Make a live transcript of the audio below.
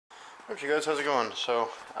Alright, you guys, how's it going? So,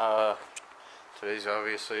 today's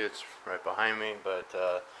obviously, it's right behind me, but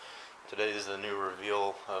today is the new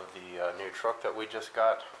reveal of the new truck that we just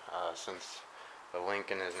got. Since the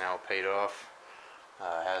Lincoln is now paid off,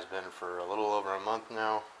 has been for a little over a month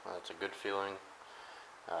now. It's a good feeling,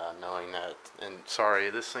 knowing that, and sorry,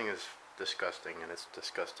 this thing is disgusting, and it's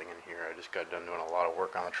disgusting in here. I just got done doing a lot of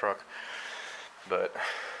work on the truck, but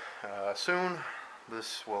soon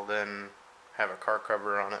this will then have a car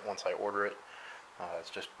cover on it once I order it. It's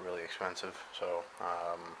just really expensive, so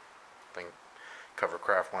I think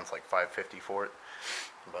Covercraft wants like $550 for it,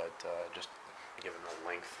 but just given the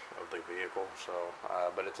length of the vehicle. So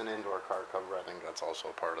but it's an indoor car cover. I think that's also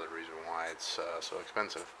part of the reason why it's so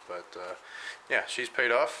expensive. But yeah, she's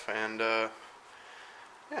paid off, and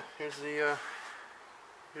yeah, here's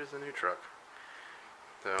the new truck.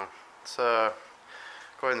 So let's go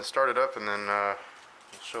ahead and start it up, and then I'll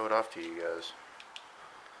show it off to you guys.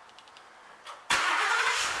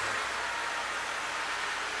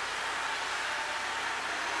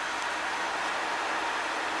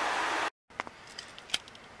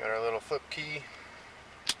 Got our little flip key.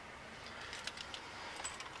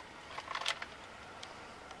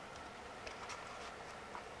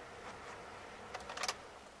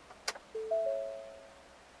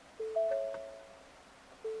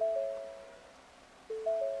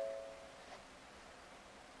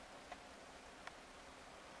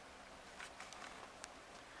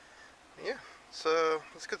 Yeah, so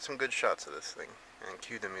let's get some good shots of this thing and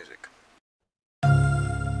cue the music.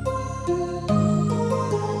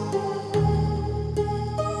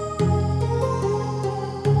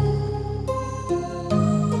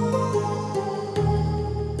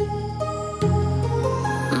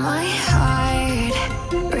 My heart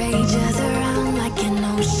rages around like an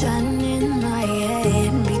ocean in my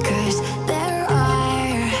head, because there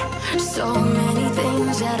are so many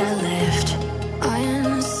things that I left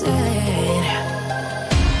unsaid.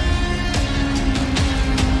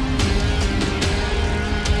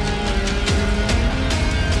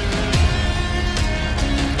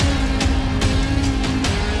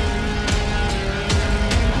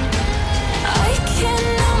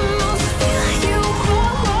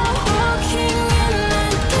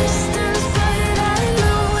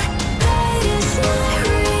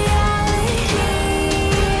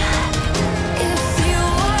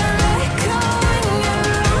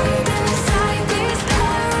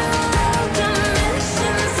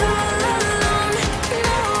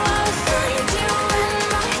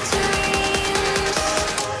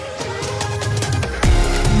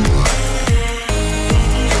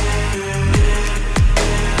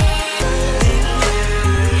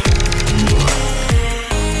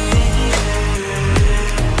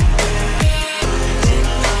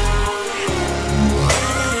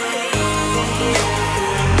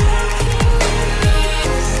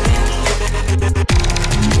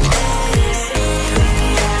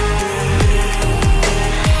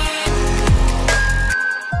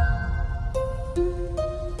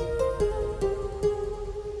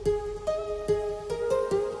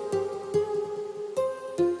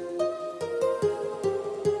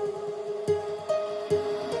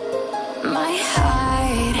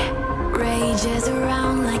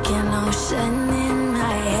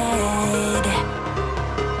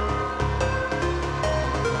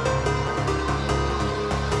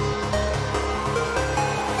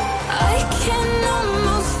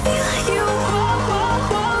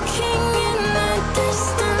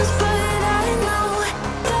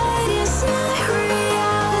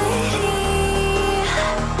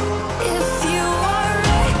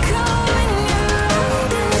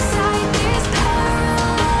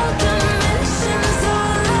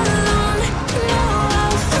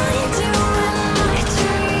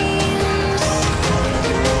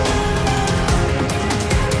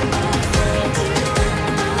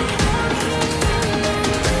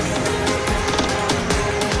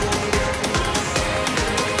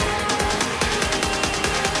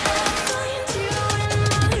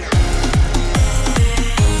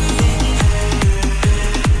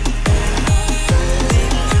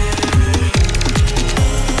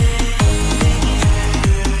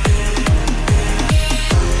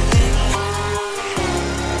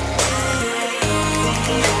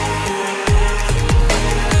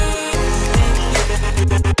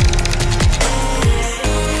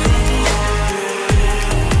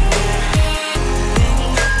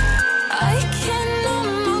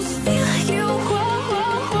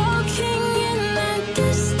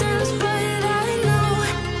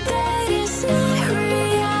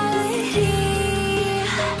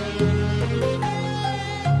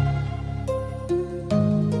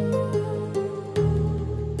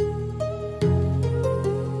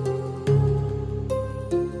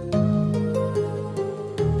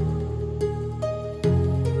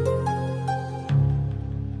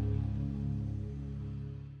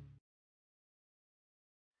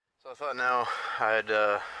 So I thought now I'd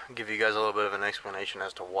give you guys a little bit of an explanation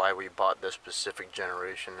as to why we bought this specific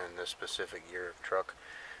generation and this specific year of truck.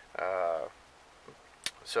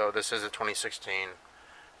 So this is a 2016,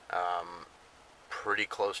 pretty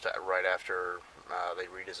close to right after they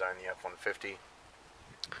redesigned the F-150.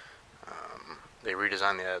 They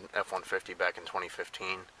redesigned the F-150 back in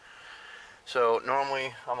 2015. So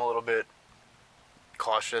normally I'm a little bit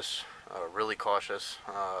cautious, really cautious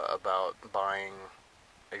about buying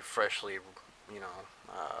a freshly,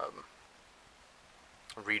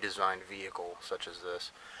 redesigned vehicle such as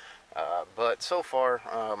this. But so far,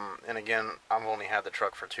 and again, I've only had the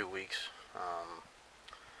truck for 2 weeks,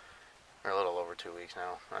 or a little over 2 weeks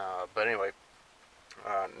now. But anyway,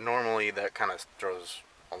 normally that kind of throws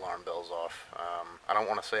alarm bells off. I don't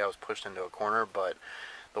want to say I was pushed into a corner, but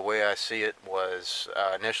the way I see it was,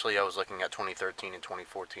 initially I was looking at 2013 and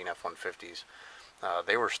 2014 F-150s.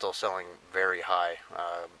 They were still selling very high,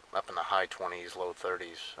 up in the high 20s, low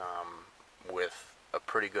 30s, with a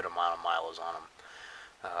pretty good amount of miles on them.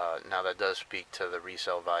 Now that does speak to the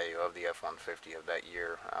resale value of the F-150 of that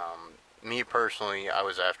year. Me personally, I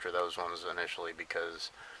was after those ones initially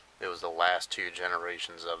because it was the last two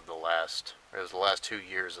generations of the last, it was the last 2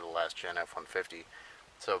 years of the last gen F-150.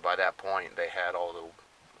 So by that point, they had all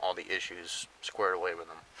the issues squared away with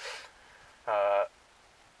them.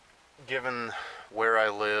 Given where I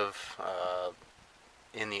live,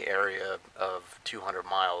 in the area of 200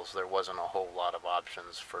 miles, there wasn't a whole lot of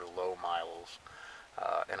options for low miles,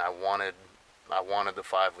 and I wanted the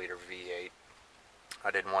 5-liter V8.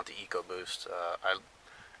 I didn't want the EcoBoost.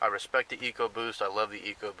 I respect the EcoBoost. I love the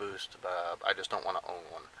EcoBoost. I just don't want to own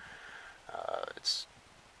one.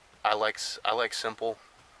 I like simple.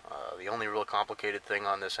 The only real complicated thing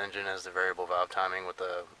on this engine is the variable valve timing with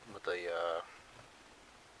the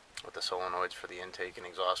solenoids for the intake and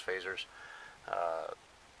exhaust phasers,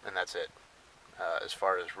 and that's it, as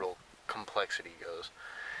far as real complexity goes.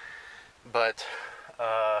 But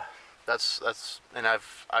that's and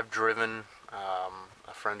I've driven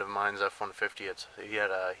a friend of mine's F-150.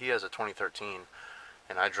 He has a 2013,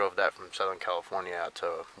 and I drove that from Southern California out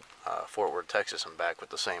to Fort Worth, Texas, and back with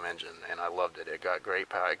the same engine, and I loved it. It got great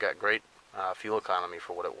power. It got great fuel economy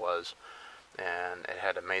for what it was, and it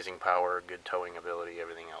had amazing power, good towing ability,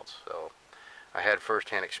 everything else. So I had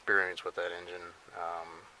first-hand experience with that engine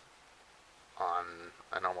on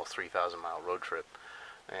an almost 3,000-mile road trip,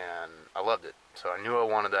 and I loved it. So I knew I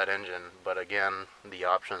wanted that engine, but again, the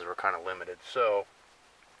options were kind of limited. So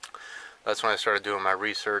that's when I started doing my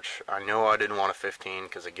research. I know I didn't want a 15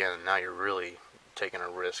 because, again, now you're really taking a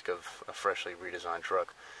risk of a freshly redesigned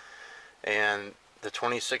truck. And the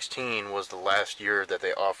 2016 was the last year that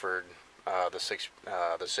they offered the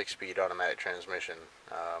six-speed automatic transmission,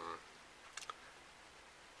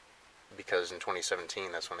 because in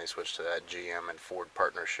 2017 that's when they switched to that GM and Ford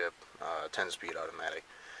partnership 10-speed automatic,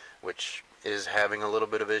 which is having a little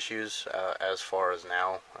bit of issues as far as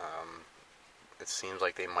now. It seems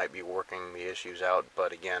like they might be working the issues out,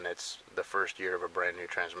 but again, it's the first year of a brand new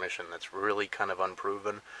transmission that's really kind of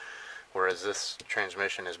unproven, whereas this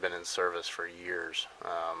transmission has been in service for years.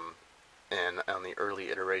 And on the early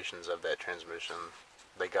iterations of that transmission,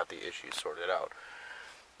 they got the issues sorted out.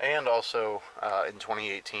 And also, in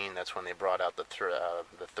 2018, that's when they brought out the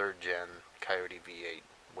third-gen Coyote V8,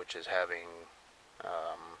 which is having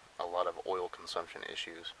a lot of oil consumption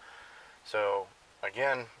issues. So,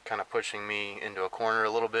 again, kind of pushing me into a corner a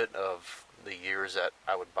little bit of the years that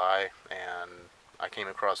I would buy, and I came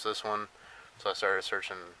across this one. So I started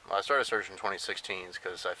searching. Well, I started searching 2016s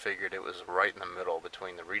because I figured it was right in the middle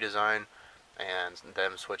between the redesign and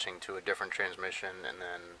them switching to a different transmission, and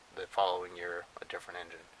then the following year a different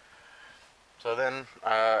engine. So then,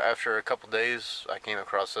 after a couple days, I came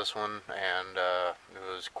across this one, and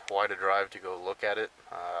it was quite a drive to go look at it.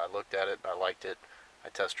 I looked at it, I liked it, I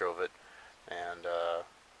test drove it, and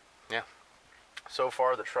yeah. So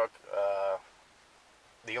far, the truck,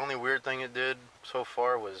 the only weird thing it did so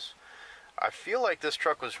far was, I feel like this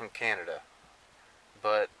truck was from Canada,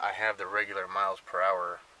 but I have the regular miles per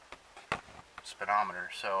hour speedometer,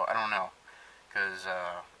 so I don't know, because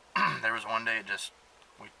there was one day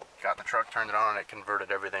we got the truck, turned it on, and it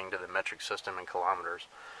converted everything to the metric system in kilometers.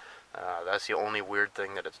 That's the only weird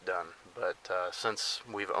thing that it's done. But since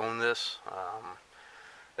we've owned this,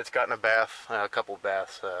 it's gotten a couple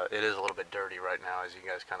baths. It is a little bit dirty right now, as you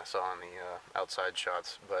guys kind of saw in the outside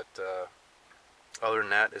shots. But other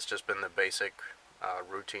than that, it's just been the basic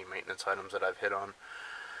routine maintenance items that I've hit on.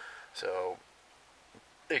 So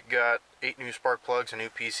it got 8 new spark plugs, a new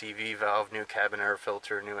PCV valve, new cabin air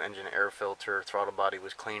filter, new engine air filter, throttle body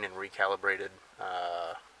was cleaned and recalibrated,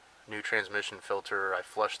 new transmission filter. I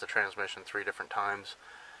flushed the transmission 3 different times.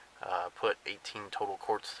 Put 18 total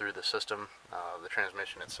quarts through the system. The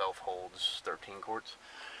transmission itself holds 13 quarts.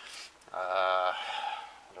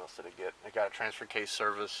 What else did it get? It got a transfer case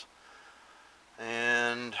service.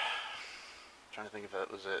 And I'm trying to think if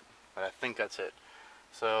that was it. But I think that's it.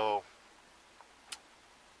 So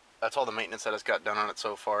that's all the maintenance that it's got done on it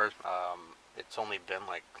so far. It's only been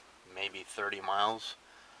like maybe 30 miles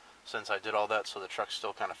since I did all that, so the truck's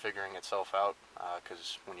still kind of figuring itself out,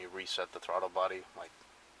 because when you reset the throttle body, like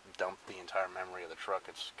dump the entire memory of the truck,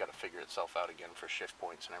 it's got to figure itself out again for shift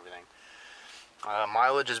points and everything.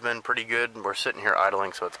 Mileage has been pretty good. We're sitting here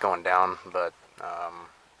idling, so it's going down, but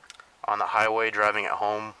on the highway driving at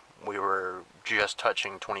home, we were just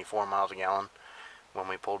touching 24 miles a gallon when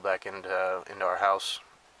we pulled back into our house,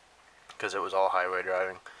 because it was all highway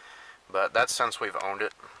driving. But that's since we've owned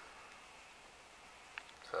it.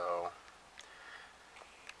 So,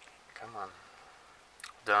 come on.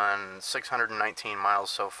 Done 619 miles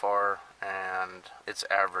so far, and it's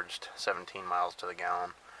averaged 17 miles to the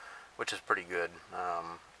gallon, which is pretty good.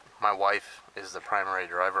 My wife is the primary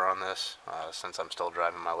driver on this, since I'm still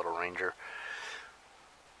driving my little Ranger.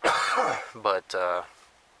 But,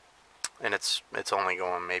 and it's only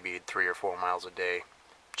going maybe 3 or 4 miles a day,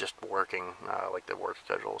 just working, like the work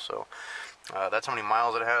schedule. So, that's how many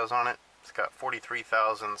miles it has on it. It's got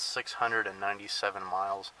 43,697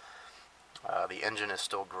 miles. The engine is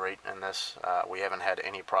still great in this. We haven't had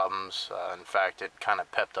any problems. In fact, it kind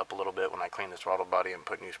of pepped up a little bit when I cleaned the throttle body and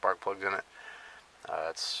put new spark plugs in it.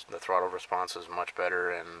 The throttle response is much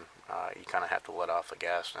better, and you kind of have to let off the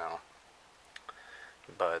gas now.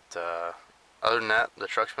 But other than that, the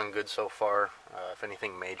truck's been good so far. If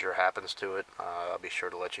anything major happens to it, I'll be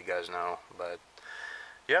sure to let you guys know. But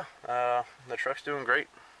yeah, the truck's doing great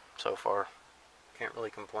so far. Can't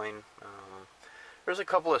really complain. There's a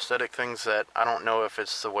couple aesthetic things that I don't know if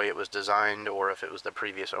it's the way it was designed or if it was the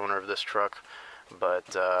previous owner of this truck,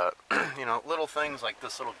 but you know, little things like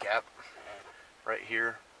this little gap right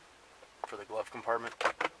here for the glove compartment.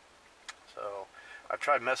 So I've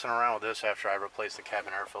tried messing around with this after I replaced the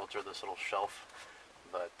cabin air filter, this little shelf,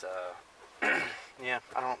 but yeah,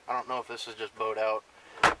 I don't know if this is just bowed out,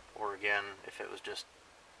 or again, if it was just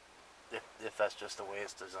if that's just the way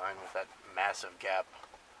it's designed with that massive gap.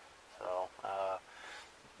 So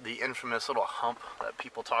the infamous little hump that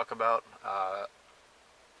people talk about,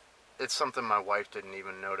 it's something my wife didn't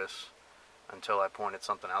even notice until I pointed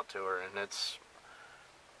something out to her, and it's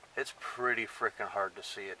pretty freaking hard to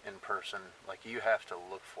see it in person. Like, you have to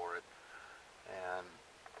look for it, and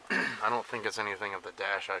I don't think it's anything of the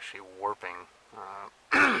dash actually warping.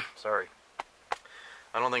 Sorry.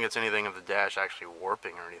 I don't think it's anything of the dash actually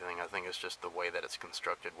warping or anything. I think it's just the way that it's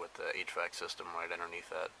constructed with the HVAC system right underneath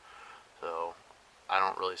that. So I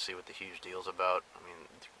don't really see what the huge deal's about. I mean,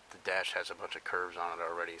 the dash has a bunch of curves on it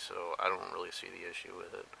already, so I don't really see the issue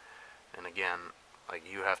with it. And again, like,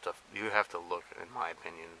 you have to look, in my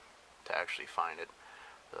opinion, to actually find it.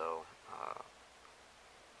 So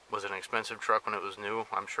was it an expensive truck when it was new?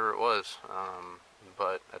 I'm sure it was.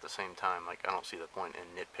 But at the same time, like, I don't see the point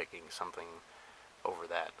in nitpicking something over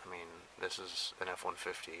that. I mean, this is an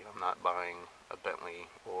F-150. I'm not buying a Bentley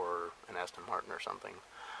or an Aston Martin or something.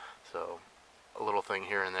 So a little thing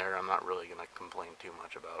here and there, I'm not really going to complain too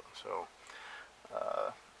much about. So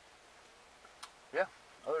yeah,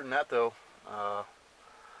 other than that though,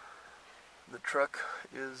 the truck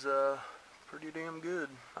is pretty damn good.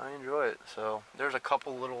 I enjoy it. So there's a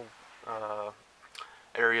couple little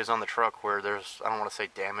areas on the truck where there's, I don't want to say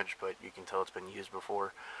damage, but you can tell it's been used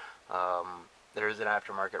before. There's an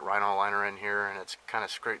aftermarket Rhino liner in here, and it's kind of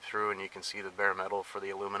scraped through, and you can see the bare metal for the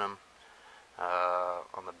aluminum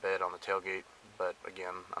on the bed on the tailgate. But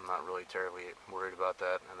again, I'm not really terribly worried about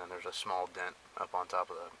that. And then there's a small dent up on top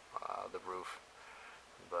of the roof.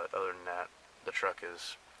 But other than that, the truck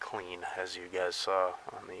is clean, as you guys saw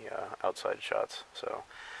on the outside shots. So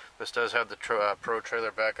this does have the Pro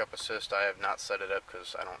Trailer Backup Assist. I have not set it up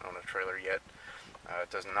because I don't own a trailer yet. It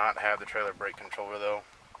does not have the trailer brake controller though,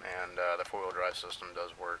 and the four-wheel drive system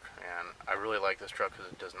does work. And I really like this truck because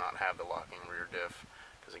it does not have the locking rear diff.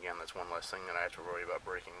 Because again, that's one less thing that I have to worry about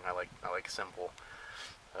braking. I like simple.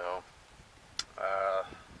 So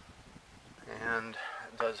and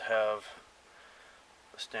it does have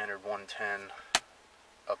the standard 110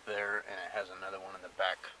 up there, and it has another one in the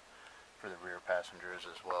back for the rear passengers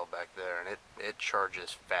as well back there, and it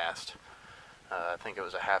charges fast. I think it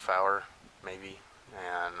was a half hour maybe,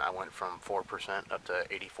 and I went from 4% up to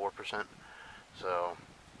 84%. So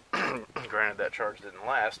granted, that charge didn't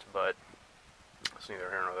last, but it's neither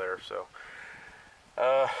here nor there. So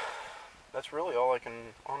that's really all I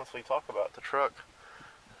can honestly talk about the truck.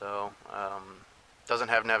 So, doesn't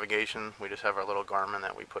have navigation. We just have our little Garmin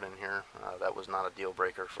that we put in here. That was not a deal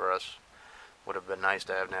breaker for us. Would have been nice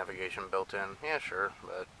to have navigation built in. Yeah, sure,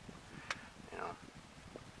 but you know,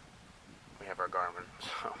 we have our Garmin.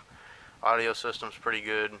 So, audio system's pretty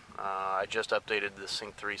good. I just updated the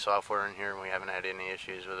Sync 3 software in here, and we haven't had any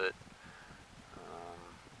issues with it.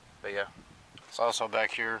 But yeah, it's also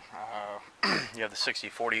back here. You have the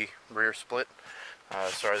 60/40 rear split.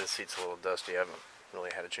 Sorry, the seat's a little dusty. I haven't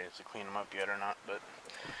really had a chance to clean them up yet or not, but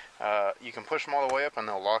you can push them all the way up and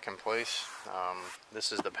they'll lock in place.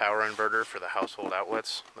 This is the power inverter for the household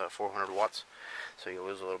outlets, the 400 watts. So you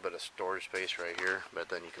lose a little bit of storage space right here, but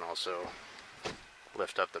then you can also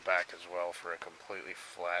lift up the back as well for a completely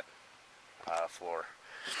flat floor.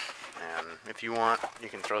 And if you want, you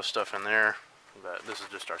can throw stuff in there, but this is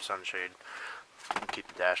just our sunshade. Keep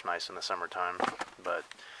the dash nice in the summertime, but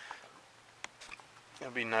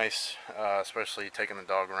it'll be nice, especially taking the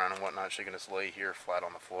dog around and whatnot. She can just lay here flat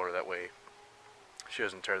on the floor. That way she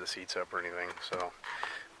doesn't tear the seats up or anything. So,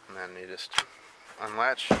 and then you just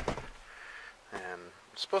unlatch, and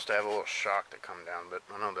it's supposed to have a little shock to come down, but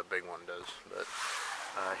I know the big one does. But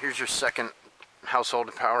here's your second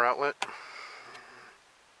household power outlet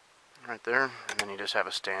right there, and then you just have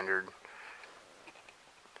a standard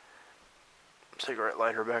cigarette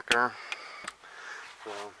lighter back there.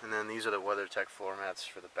 So, and then these are the WeatherTech floor mats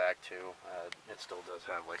for the back too. It still does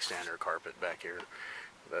have like standard carpet back here,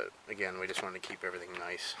 but again, we just wanted to keep everything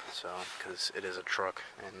nice, so because it is a truck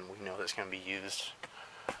and we know it's going to be used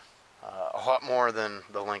a lot more than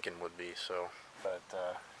the Lincoln would be. So, but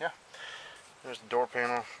yeah, there's the door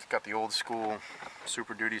panel. It's got the old school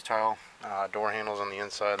Super Duty style door handles on the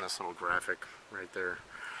inside, and this little graphic right there.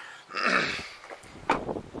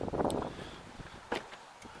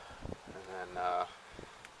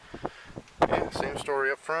 Yeah, same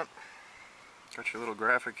story up front. Got your little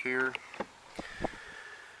graphic here.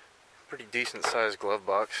 Pretty decent sized glove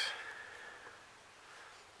box.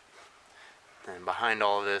 And behind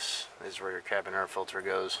all of this is where your cabin air filter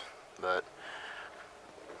goes. But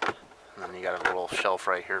and then you got a little shelf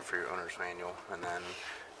right here for your owner's manual. And then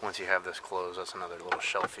once you have this closed, that's another little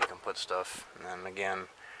shelf you can put stuff. And then again,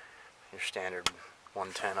 your standard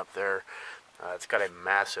 110 up there. It's got a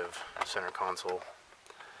massive center console.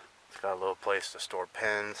 It's got a little place to store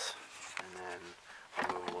pens, and then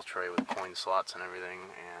a movable tray with coin slots and everything.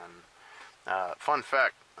 And fun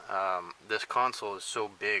fact, this console is so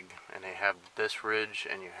big, and they have this ridge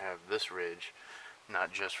and you have this ridge,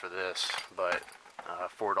 not just for this, but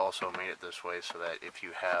Ford also made it this way so that if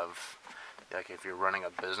you have, like if you're running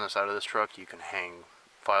a business out of this truck, you can hang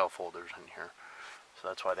file folders in here. So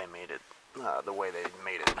that's why they made it the way they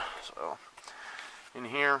made it. So in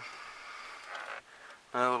here,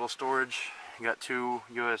 another little storage. You got two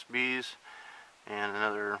USBs and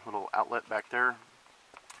another little outlet back there.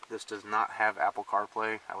 This does not have Apple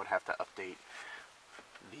CarPlay. I would have to update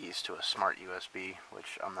these to a smart USB,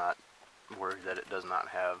 which I'm not worried that it does not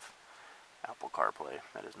have Apple CarPlay.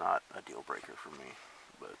 That is not a deal breaker for me.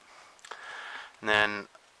 But and then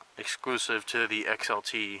exclusive to the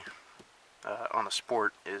XLT on the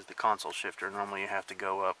Sport is the console shifter. Normally you have to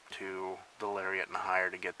go up to the lariat and higher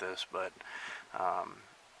to get this, but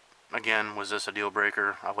again, was this a deal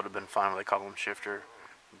breaker? I would have been fine with a column shifter,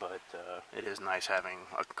 but it is nice having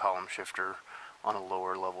a column shifter on a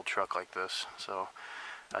lower level truck like this, so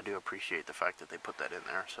I do appreciate the fact that they put that in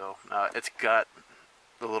there. So it's got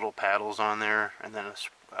the little paddles on there, and then it's,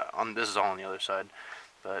 this is all on the other side,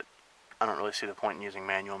 but I don't really see the point in using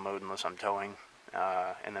manual mode unless I'm towing.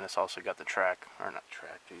 And then it's also got the track, or not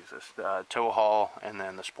track, Jesus, tow haul, and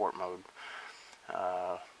then the sport mode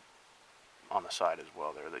on the side as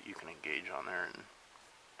well there that you can engage on there and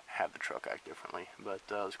have the truck act differently. But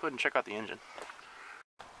let's go ahead and check out the engine.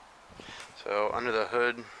 So under the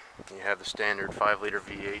hood you have the standard 5-liter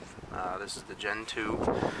V8. This is the Gen 2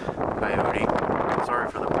 Coyote. Sorry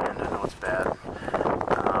for the wind, I know it's bad.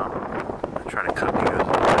 I try to cut you guys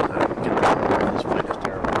off so I can get the this plate is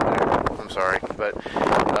terrible there. I'm sorry, but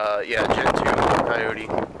yeah, Gen 2 Coyote.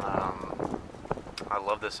 I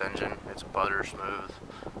love this engine. It's butter smooth.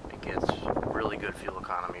 It gets really good fuel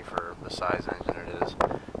economy for the size engine it is,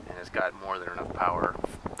 and it's got more than enough power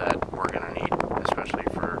that we're gonna need, especially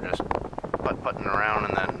for just putt-putting around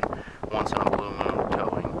and then once in a blue moon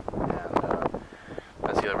towing. And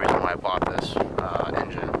that's the other reason why I bought this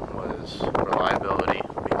engine, was reliability,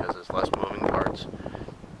 because it's less moving parts.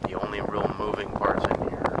 The only real moving parts in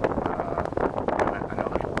here, I know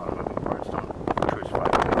there's a lot of moving parts, don't crucify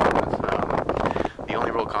me on this. The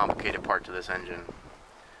only real complicated part to this engine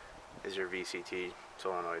is your VCT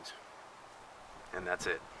solenoids. and that's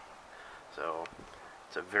it. So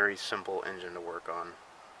it's a very simple engine to work on,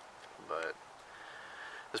 but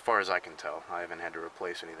as far as I can tell, I haven't had to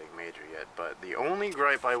replace anything major yet. But the only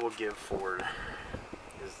gripe I will give Ford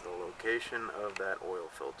is the location of that oil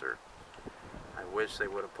filter. I wish they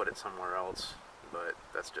would have put it somewhere else, but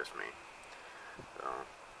that's just me. So,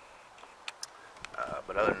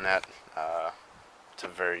 but other than that, it's a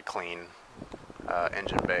very clean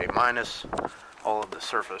engine bay, minus all of the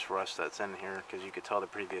surface rust that's in here, because you could tell the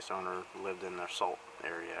previous owner lived in their salt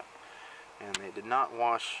area, and they did not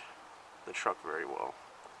wash the truck very well.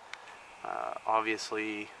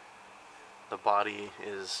 Obviously, the body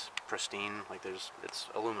is pristine, like it's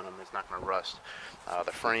aluminum, it's not going to rust.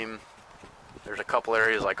 The frame, there's a couple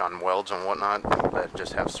areas like on welds and whatnot that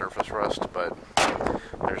just have surface rust, but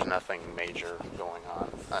there's nothing major going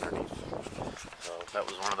on underneath. So that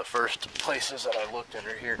was one of the first places that I looked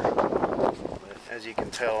under here. But as you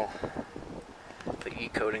can tell, the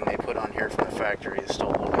E-coating they put on here from the factory is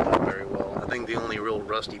still holding up very well. I think the only real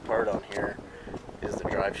rusty part on here is the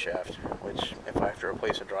drive shaft, which if I have to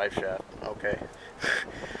replace a drive shaft, okay.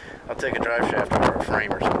 I'll take a drive shaft or a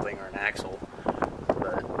frame or something, or an axle,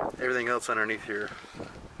 but everything else underneath here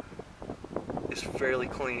is fairly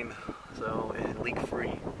clean, so, and leak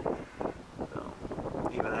free. So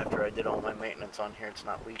even after I did all my maintenance on here, it's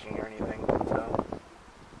not leaking or anything. So,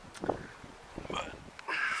 but,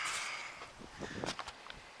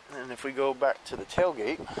 and if we go back to the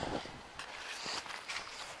tailgate,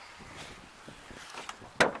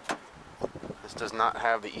 this does not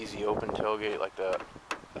have the easy open tailgate like the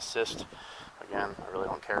Assist. Again, I really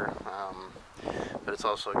don't care. But it's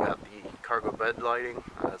also got the cargo bed lighting.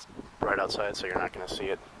 It's right outside, so you're not going to see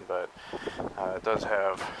it. But it does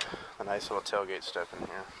have a nice little tailgate step in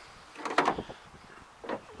here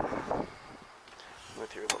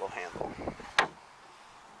with your little handle.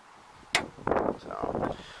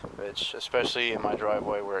 So, which, especially in my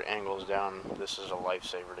driveway where it angles down, this is a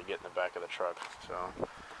lifesaver to get in the back of the truck. So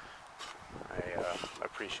I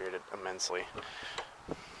appreciate it immensely.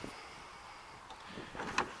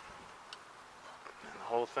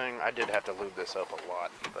 Whole thing, I did have to lube this up a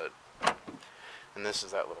lot, but, and this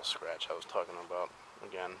is that little scratch I was talking about.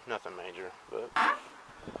 Again, nothing major, but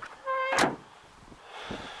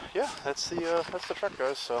yeah, that's the truck,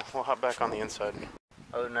 guys. So we'll hop back on the inside.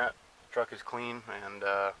 Other than that, the truck is clean, and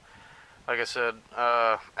like I said,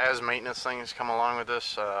 as maintenance things come along with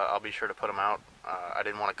this, I'll be sure to put them out. I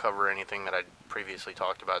didn't want to cover anything that I previously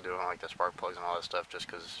talked about doing, like the spark plugs and all that stuff, just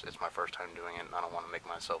because it's my first time doing it, and I don't want to make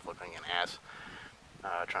myself look like an ass.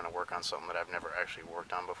 Trying to work on something that I've never actually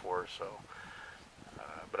worked on before, so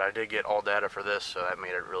but I did get all data for this, so that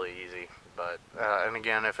made it really easy. But and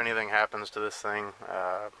again, if anything happens to this thing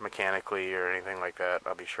mechanically or anything like that,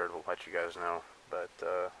 I'll be sure to let you guys know. But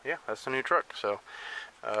yeah, that's the new truck, so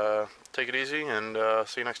take it easy, and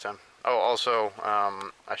see you next time. Oh, also,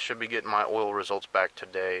 I should be getting my oil results back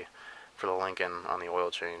today for the Lincoln on the oil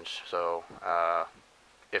change, so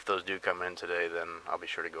if those do come in today, then I'll be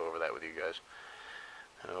sure to go over that with you guys.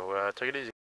 So take it easy.